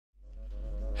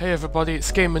Hey everybody,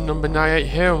 it's Gamer number 98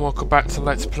 here and welcome back to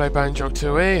Let's Play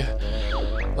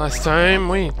Banjo-Tooie. Last time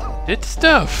we did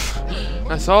stuff.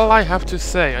 That's all I have to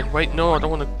say. And wait, no, I don't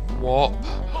want to warp.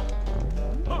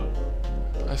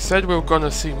 I said we were gonna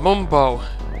see Mumbo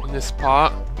in this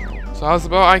part. So how's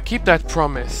about I keep that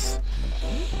promise?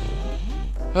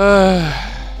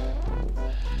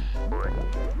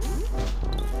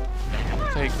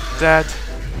 Take that.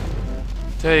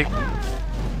 Take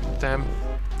them.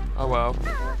 Oh well.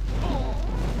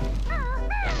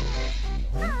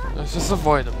 Let's just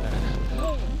avoid them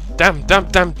then. Damn.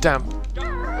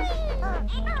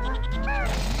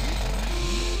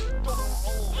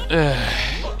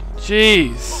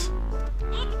 Jeez.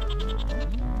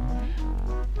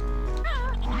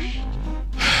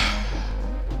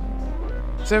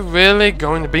 Is there really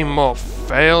going to be more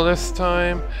fail this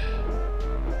time?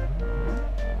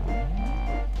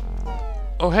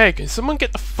 Oh hey, can someone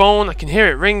get the phone? I can hear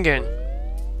it ringing.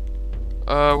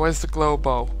 Where's the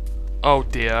Globo? Oh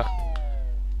dear.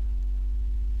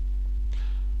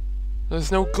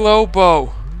 There's no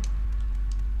Globo.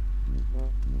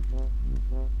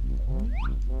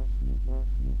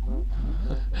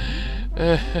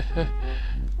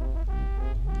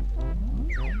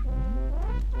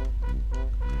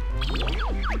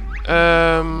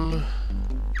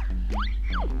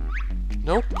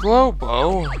 No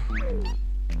Globo.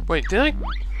 Wait, did I?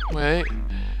 Wait.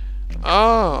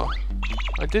 Oh,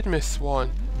 I did miss one.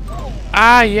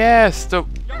 Ah, yes, the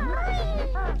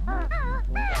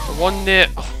one near,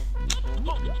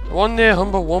 the one near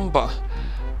Humbawamba.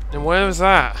 And where was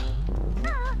that?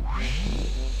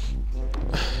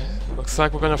 Looks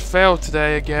like we're gonna fail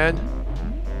today again.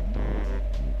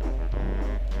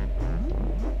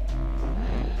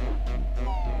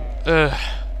 Alright.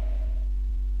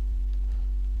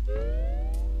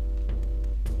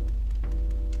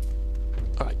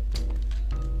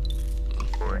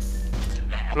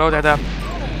 Blow that up.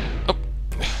 Oh.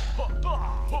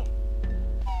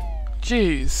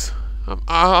 Jeez.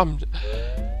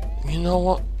 You know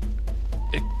what?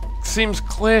 It seems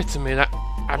clear to me that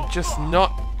I'm just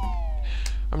not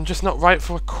right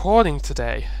for recording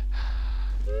today.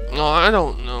 No, I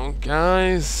don't know,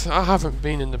 guys. I haven't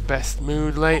been in the best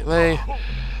mood lately.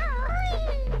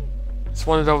 It's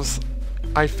one of those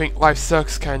I think life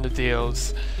sucks kind of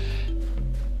deals.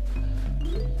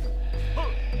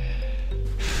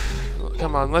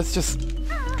 Come on,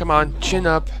 come on, chin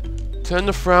up. Turn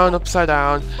the frown upside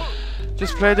down.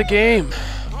 Just play the game.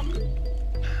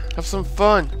 Have some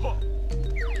fun.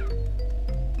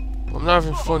 I'm not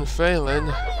having fun failing.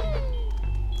 I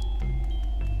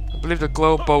believe the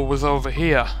Globo was over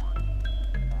here.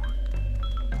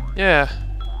 Yeah.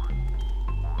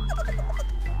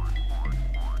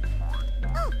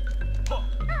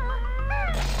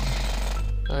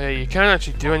 Oh yeah, you can't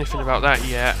actually do anything about that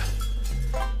yet.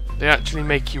 They actually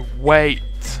make you wait.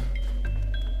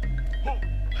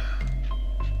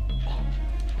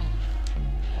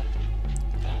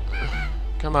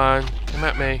 Come on, come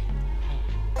at me.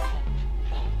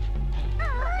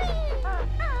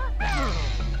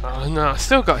 Oh no, I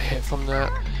still got hit from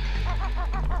that.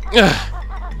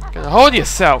 Gonna hold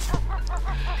yourself.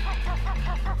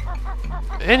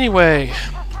 Anyway,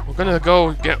 we're gonna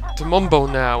go get to Mumbo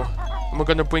now. And we're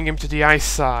gonna bring him to the ice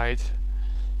side.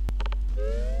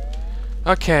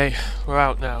 Okay, we're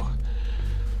out now.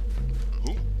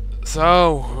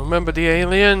 So, remember the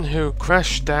alien who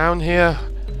crashed down here?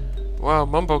 Well,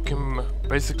 Mumbo can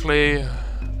basically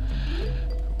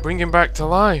bring him back to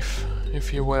life,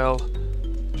 if you will.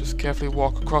 Just carefully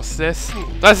walk across this.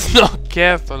 That's not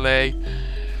carefully.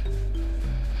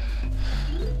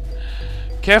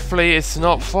 Carefully is to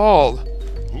not fall.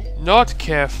 Not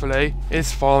carefully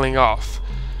is falling off.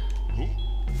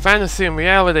 Fantasy and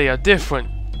reality are different.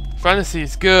 Fantasy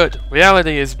is good,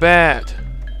 reality is bad.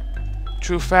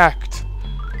 True fact.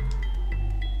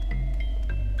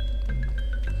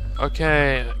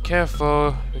 Okay,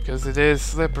 careful, because it is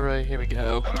slippery. Here we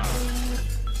go.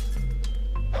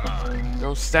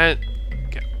 Don't stand.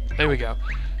 Okay, there we go.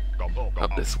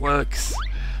 Hope this works.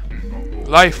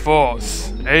 Life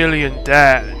Force, Alien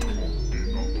Dad.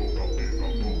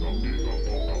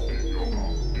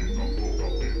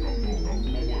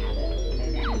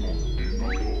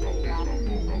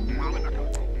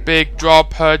 Big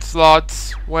drop herd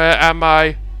slots. Where am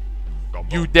I?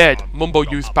 You dead. Mumbo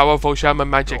used powerful shaman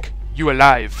magic. You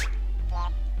alive.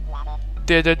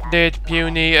 Didn't need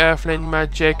puny earthling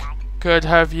magic. Could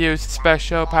have used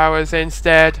special powers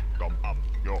instead.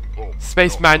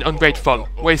 Spaceman ungrateful.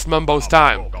 Waste Mumbo's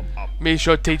time. Me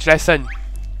should teach lesson.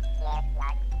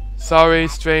 Sorry,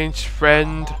 strange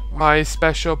friend. My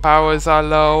special powers are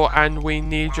low and we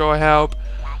need your help.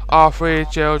 Our 3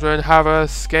 children have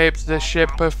escaped the ship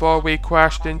before we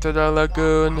crashed into the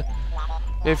lagoon.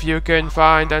 If you can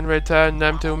find and return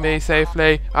them to me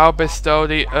safely, I'll bestow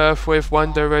the earth with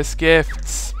wondrous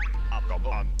gifts.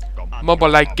 Mumble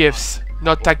like gifts,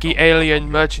 not tacky alien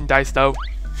merchandise though.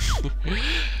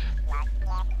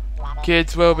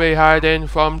 Kids will be hiding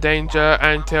from danger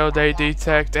until they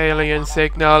detect alien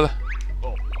signal.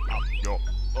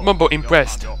 Mumble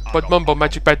impressed, but Mumble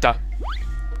magic better.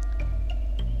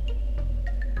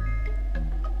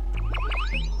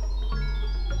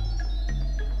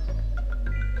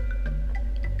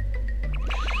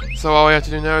 So all we have to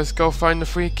do now is go find the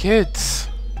 3 kids.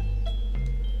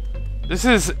 This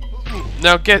is...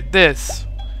 Now get this.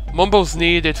 Mumble's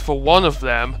needed for one of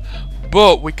them,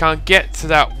 but we can't get to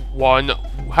that one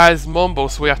has Mumble,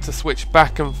 so we have to switch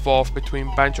back and forth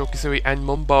between Banjo-Kazooie and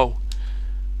Mumble.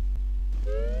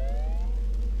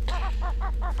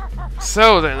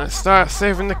 So then, let's start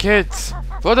saving the kids.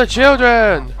 For the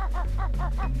children!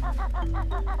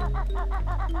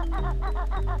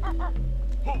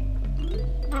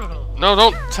 No,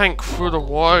 don't tank through the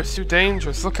water, it's too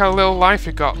dangerous. Look how little life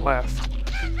you got left.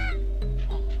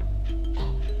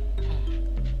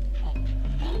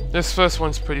 This first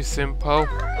one's pretty simple.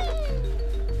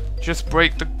 Just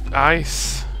break the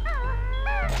ice.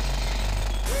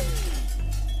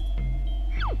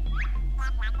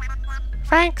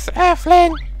 Thanks,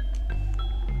 Earthling!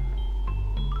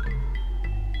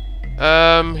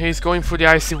 He's going through the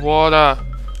icy water.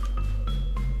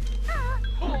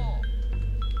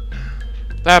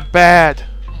 They're bad.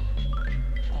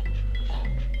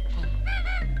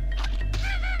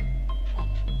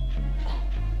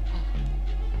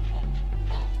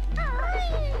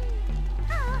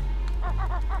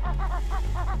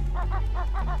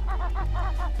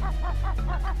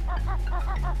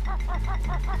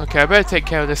 Okay, I better take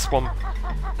care of this one.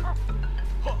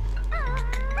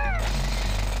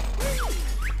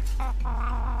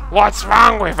 What's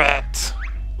wrong with it?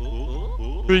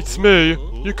 Beats me.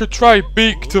 You could try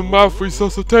beak-to-mouth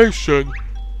resuscitation.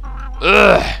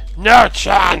 Ugh, no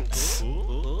chance!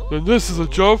 Then this is a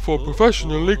job for a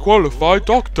professionally qualified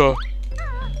doctor.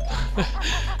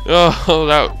 Oh,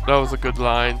 that was a good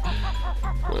line.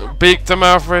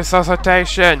 Beak-to-mouth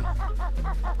resuscitation.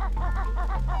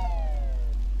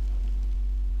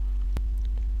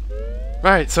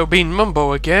 Right, so being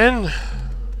Mumbo again.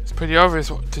 It's pretty obvious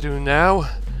what to do now.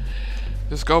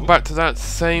 Just go back to that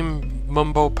same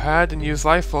Mumbo pad and use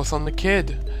Life Force on the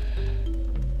kid.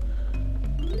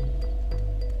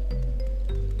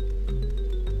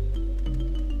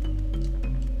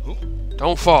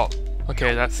 Don't fall.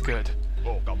 Okay, that's good.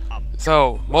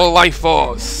 So, more Life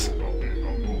Force.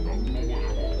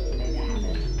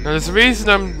 Now there's a reason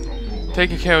I'm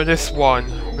taking care of this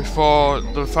one before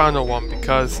the final one,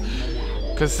 because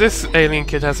this alien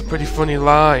kid has a pretty funny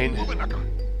line.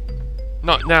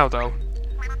 Not now though.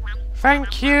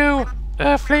 Thank you!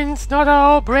 Earthlings not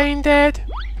all brain dead!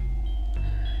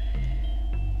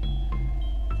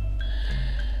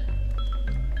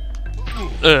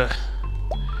 Ugh.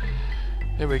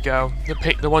 Here we go.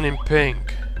 The one in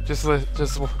pink. Just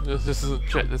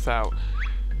check this out.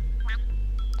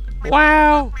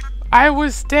 Wow! I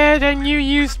was dead and you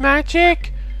used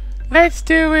magic? Let's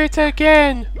do it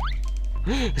again!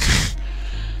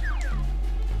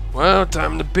 Well,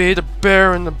 time to be the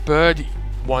bear and the bird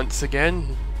once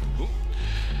again.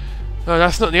 No,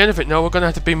 that's not the end of it. No, we're gonna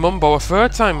have to be Mumbo a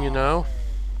 3rd time, you know.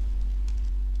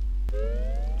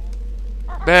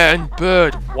 Bear and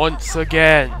bird once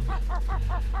again.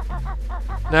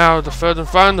 Now, the 3rd and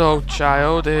final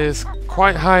child is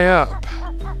quite high up.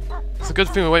 It's a good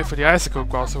thing we wait for the icicle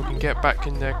growl so we can get back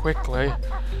in there quickly.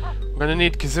 We're gonna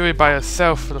need Kazooie by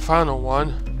herself for the final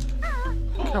one.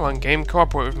 Come on, game,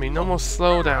 cooperate with me. No more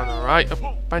slow down, alright?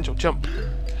 Oh, Banjo, jump.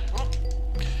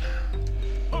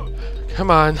 Come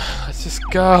on, let's just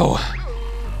go.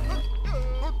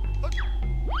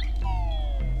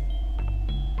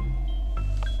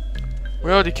 We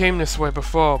already came this way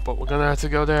before, but we're gonna have to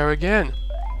go there again.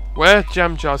 Where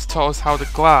Jam Jars taught us how to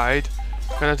glide,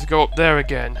 we're gonna have to go up there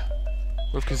again.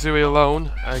 With Kazooie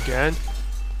alone, again.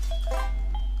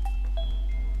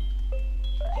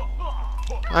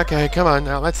 Okay, come on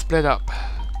now, let's split up.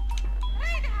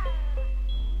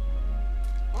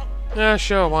 Yeah,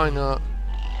 sure, why not?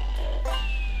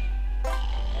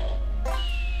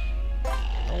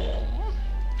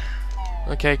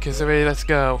 Okay, Kazooie, let's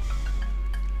go.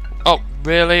 Oh,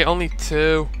 really? Only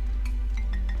 2?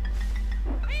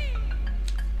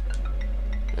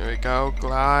 There we go,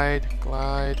 glide,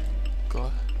 glide,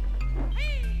 glide.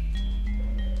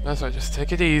 That's right, just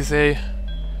take it easy.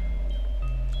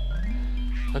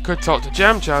 I could talk to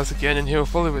Jam Jazz again and he'll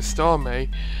fully restore me.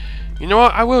 You know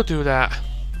what? I will do that.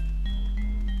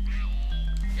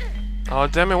 Oh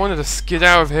damn, I wanted to skid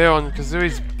out of here on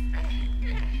Kazooie's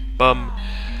bum.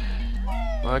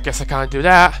 Well, I guess I can't do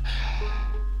that.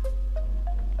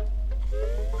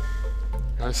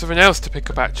 There's something else to pick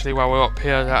up actually while we're up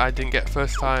here that I didn't get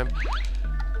first time.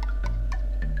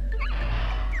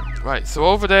 Right, so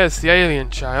over there's the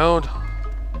alien child,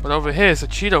 but over here's a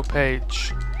Cheeto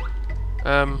page.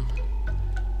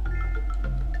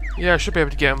 Yeah, I should be able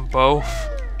to get them both.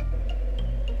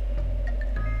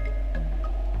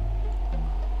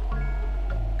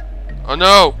 Oh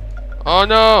no! Oh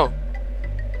no!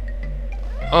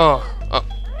 Oh.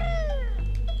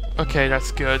 Okay,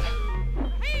 that's good.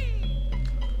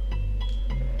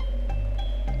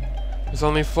 There's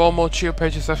only 4 more Cheeto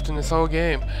pages left in this whole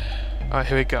game. Alright,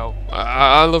 here we go.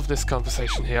 I love this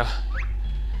conversation here.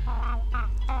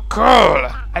 Cool!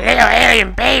 A little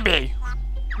alien baby!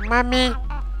 Mummy,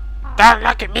 don't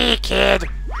look at me, kid!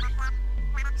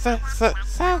 So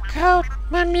cold,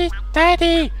 Mummy,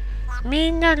 Daddy!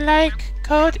 Me not like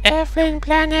cold airplane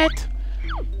planet.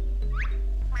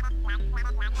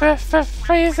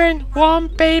 Freezing warm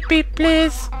baby,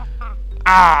 please.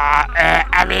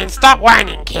 I mean, stop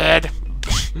whining, kid.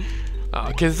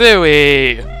 Oh,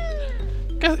 Kazooie.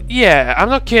 Yeah, I'm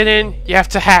not kidding. You have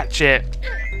to hatch it.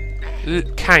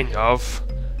 Kind of.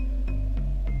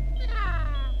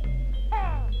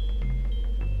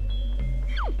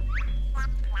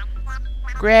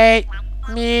 Great.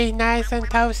 Me nice and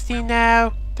toasty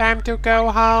now. Time to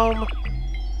go home.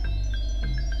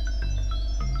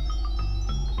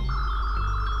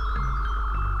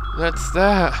 That's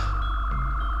that.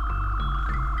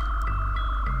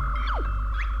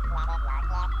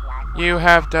 You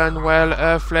have done well,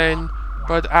 Earthling,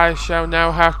 but I shall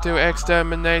now have to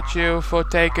exterminate you for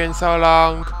taking so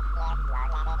long.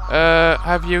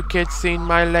 Have you kids seen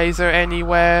my laser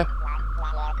anywhere?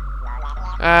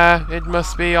 It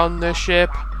must be on the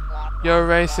ship. Your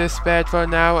race is spared for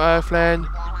now, Earthling.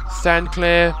 Stand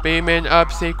clear, beaming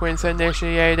up, sequence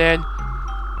initiated.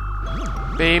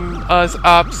 Beam us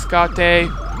up, Scotty.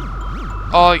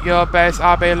 All your base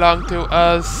are belong to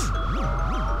us.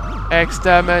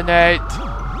 Exterminate.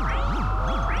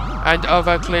 And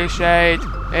other cliched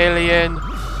alien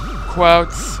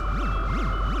quotes.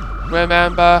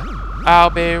 Remember, I'll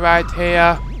be right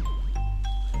here.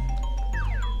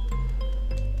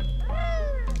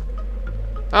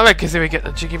 I let Kazooie get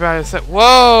the jiggy by himself.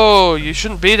 Whoa! You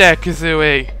shouldn't be there,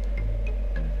 Kazooie.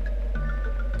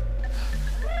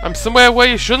 I'm somewhere where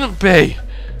you shouldn't be.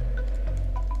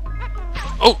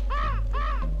 Oh!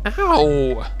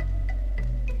 Ow!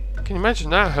 Can you imagine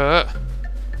that hurt?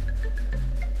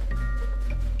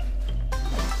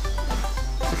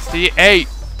 68.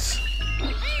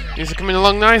 These are coming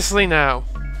along nicely now.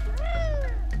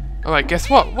 Alright, guess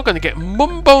what? We're gonna get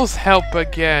Mumbo's help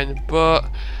again, but...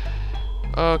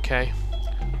 okay.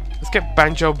 Let's get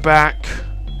Banjo back.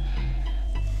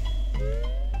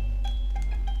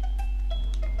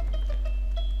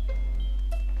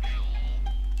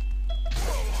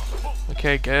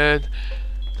 Okay, good.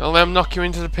 Don't let him knock you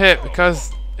into the pit,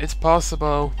 because it's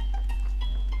possible.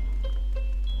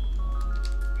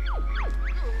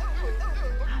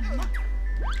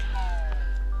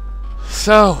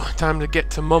 So, time to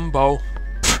get to Mumbo.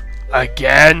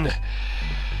 Again!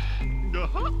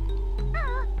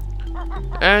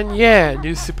 And yeah,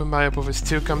 new Super Mario Bros.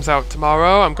 2 comes out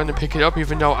tomorrow. I'm going to pick it up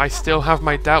even though I still have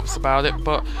my doubts about it,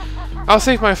 but I'll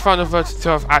save my fun of it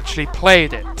until I've actually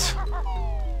played it.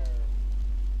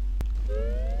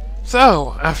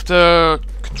 So, after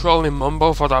controlling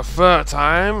Mumbo for the 3rd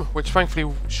time, which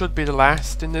thankfully should be the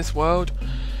last in this world,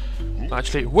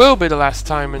 actually it will be the last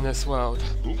time in this world,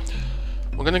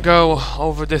 we're gonna go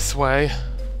over this way.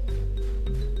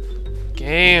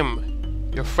 Game,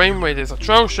 your frame rate is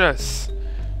atrocious.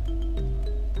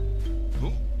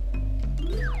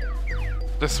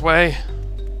 This way.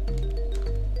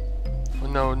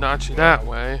 Well, no, not actually that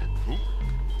way.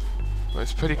 But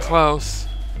it's pretty close.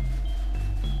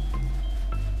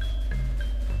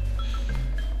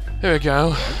 Here we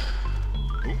go.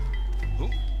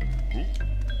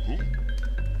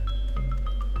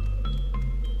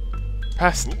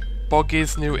 Past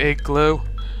Boggy's new igloo.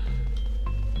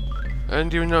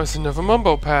 And you notice another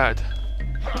Mumbo pad.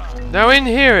 Now in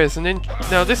here is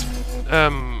now this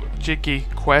Jiggy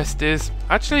quest is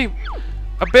actually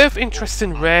a bit of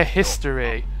interesting rare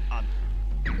history.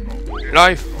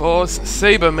 Life Force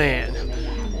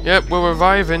Saberman. Yep, we're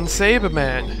reviving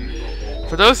Saberman.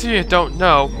 For those of you who don't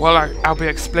know, well, I'll be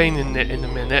explaining it in a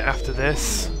minute after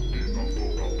this.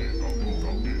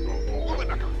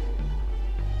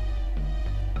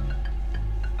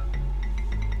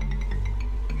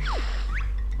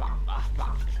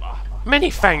 Many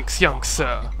thanks, young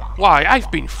sir. Why, I've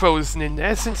been frozen in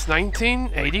there since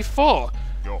 1984.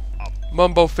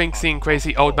 Mumbo thinks seeing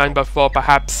crazy old man before,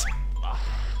 perhaps.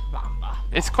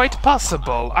 It's quite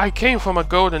possible. I came from a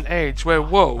golden age where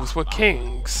wolves were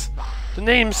kings. The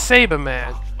name's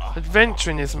Saberman.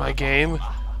 Adventuring is my game.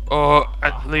 Or,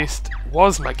 at least,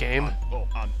 was my game.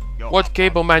 What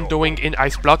Gableman doing in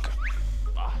Ice Block?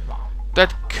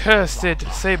 That cursed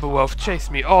Saberwolf chased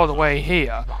me all the way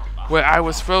here, where I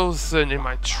was frozen in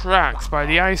my tracks by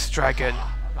the ice dragon.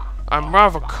 I'm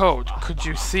rather cold. Could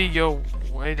you see your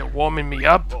way to warming me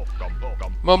up?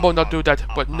 Mumbo not do that,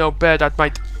 but no bear that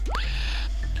might...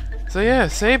 So yeah,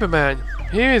 Saberman.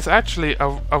 He is actually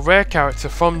a rare character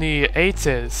from the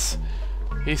 80s.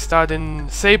 He starred in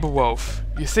Saberwolf.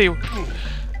 You see,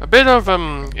 a bit of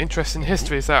interesting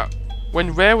history is that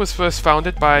when Rare was first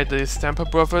founded by the Stamper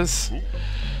brothers,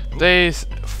 they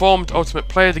formed Ultimate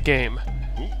Player the game.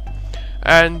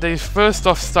 And they first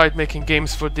off started making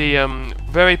games for the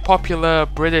very popular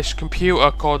British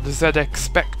computer called the ZX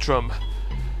Spectrum.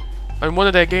 And one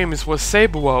of their games was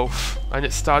Saberwolf, and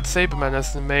it starred Saberman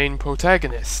as the main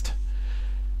protagonist.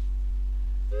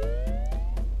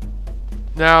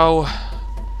 Now,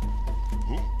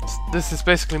 this is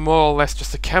basically more or less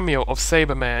just a cameo of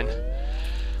Saberman.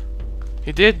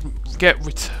 He did get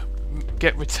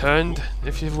returned,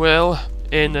 if you will,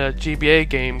 in a GBA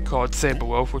game called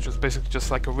Saberwolf, which was basically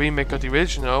just like a remake of the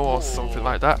original or something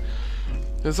like that.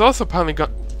 There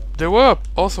were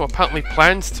also apparently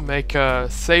plans to make a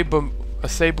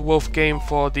Saberwolf game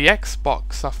for the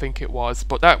Xbox, I think it was,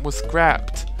 but that was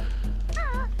scrapped.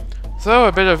 So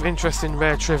a bit of interesting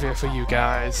Rare trivia for you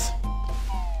guys.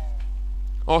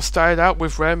 All started out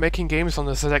with Rare making games on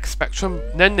the ZX Spectrum,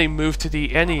 then they moved to the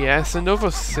NES and other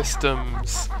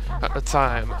systems at the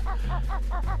time.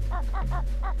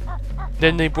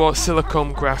 Then they brought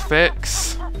Silicon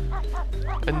graphics,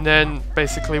 and then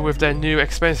basically with their new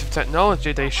expensive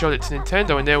technology they showed it to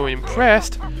Nintendo and they were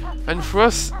impressed, and for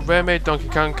us, Rare made Donkey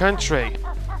Kong Country.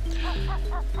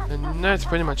 And that's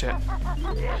pretty much it.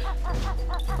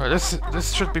 Right,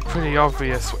 this should be pretty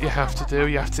obvious what you have to do.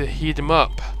 You have to heat him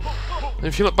up. And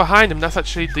if you look behind him, that's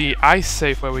actually the ice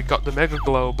safe where we got the Mega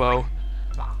Globo.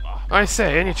 I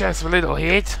say, any chance of a little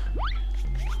heat?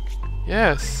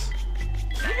 Yes.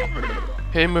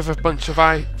 Hit him with a bunch of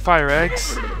fire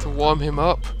eggs to warm him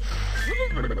up.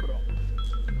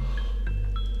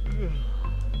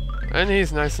 And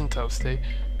he's nice and toasty.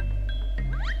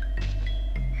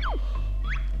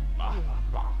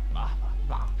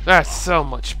 That's so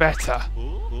much better.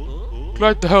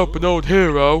 Glad to help an old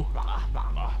hero.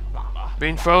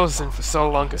 Being frozen for so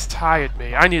long has tired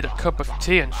me. I need a cup of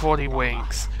tea and 40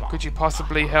 winks. Could you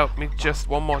possibly help me just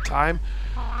one more time?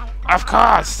 Of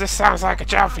course! This sounds like a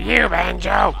job for you,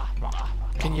 Banjo!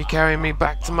 Can you carry me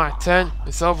back to my tent?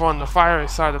 It's over on the fiery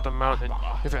side of the mountain,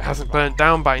 if it hasn't burnt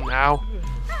down by now.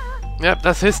 Yep,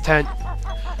 that's his tent.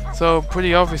 So,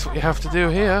 pretty obvious what you have to do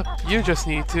here. You just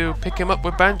need to pick him up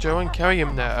with Banjo and carry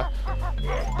him there.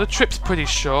 The trip's pretty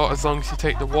short, as long as you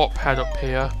take the warp pad up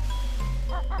here.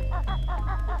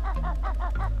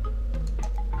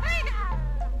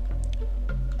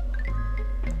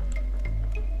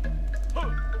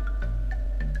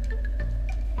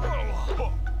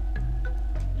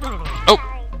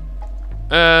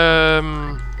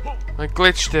 I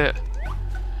glitched it.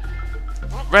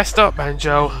 Rest up,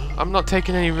 Banjo. I'm not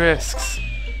taking any risks.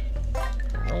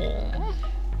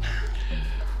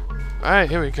 Alright,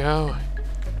 here we go.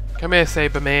 Come here,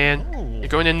 Saberman. You're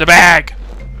going in the bag!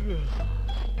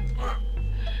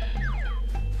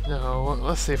 No,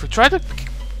 let's see. If we try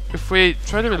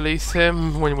to release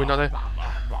him when we're not there.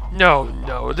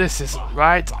 No, this isn't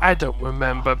right. I don't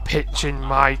remember pitching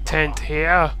my tent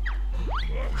here.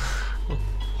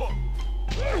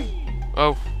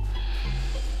 Oh.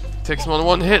 Takes more than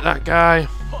one hit, that guy.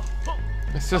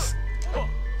 Let's just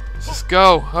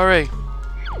go. Hurry.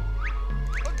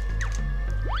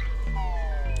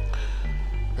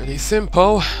 Pretty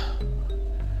simple.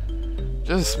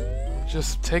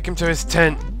 Just take him to his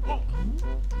tent.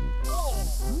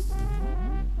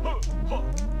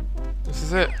 This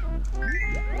is it.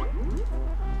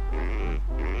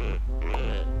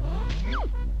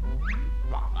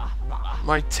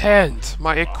 My tent,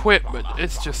 my equipment,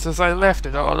 it's just as I left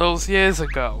it all those years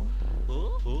ago.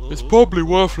 It's probably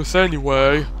worthless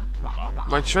anyway.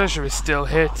 My treasure is still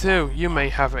here too. You may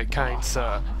have it, kind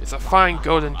sir. It's a fine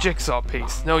golden jigsaw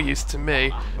piece. No use to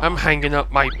me. I'm hanging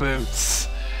up my boots.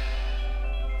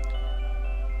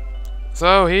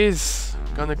 So he's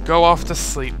gonna go off to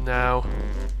sleep now.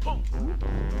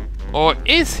 Or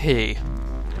is he?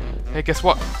 Hey, guess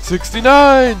what?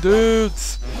 69,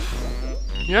 dudes!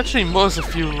 He actually mutters a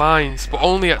few lines, but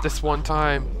only at this one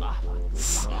time.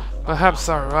 Perhaps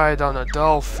I ride on a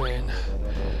dolphin.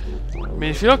 I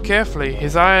mean, if you look carefully,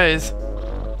 his eyes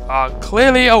are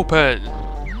clearly open.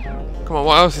 Come on,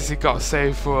 what else has he got to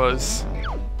say for us?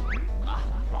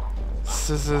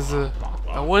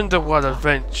 I wonder what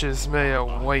adventures may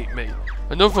await me.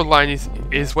 Another line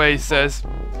is where he says,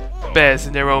 bears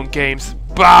in their own games.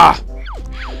 Bah!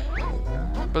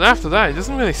 But after that, he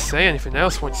doesn't really say anything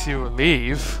else once you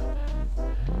leave.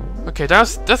 Okay,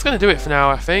 that's gonna do it for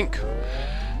now, I think.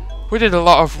 We did a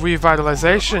lot of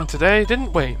revitalization today,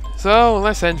 didn't we? So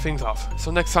let's end things off.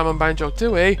 So next time on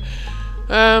Banjo-Tooie,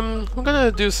 we're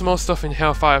gonna do some more stuff in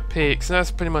Hellfire Peaks, and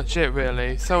that's pretty much it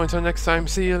really. So until next time,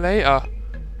 see you later.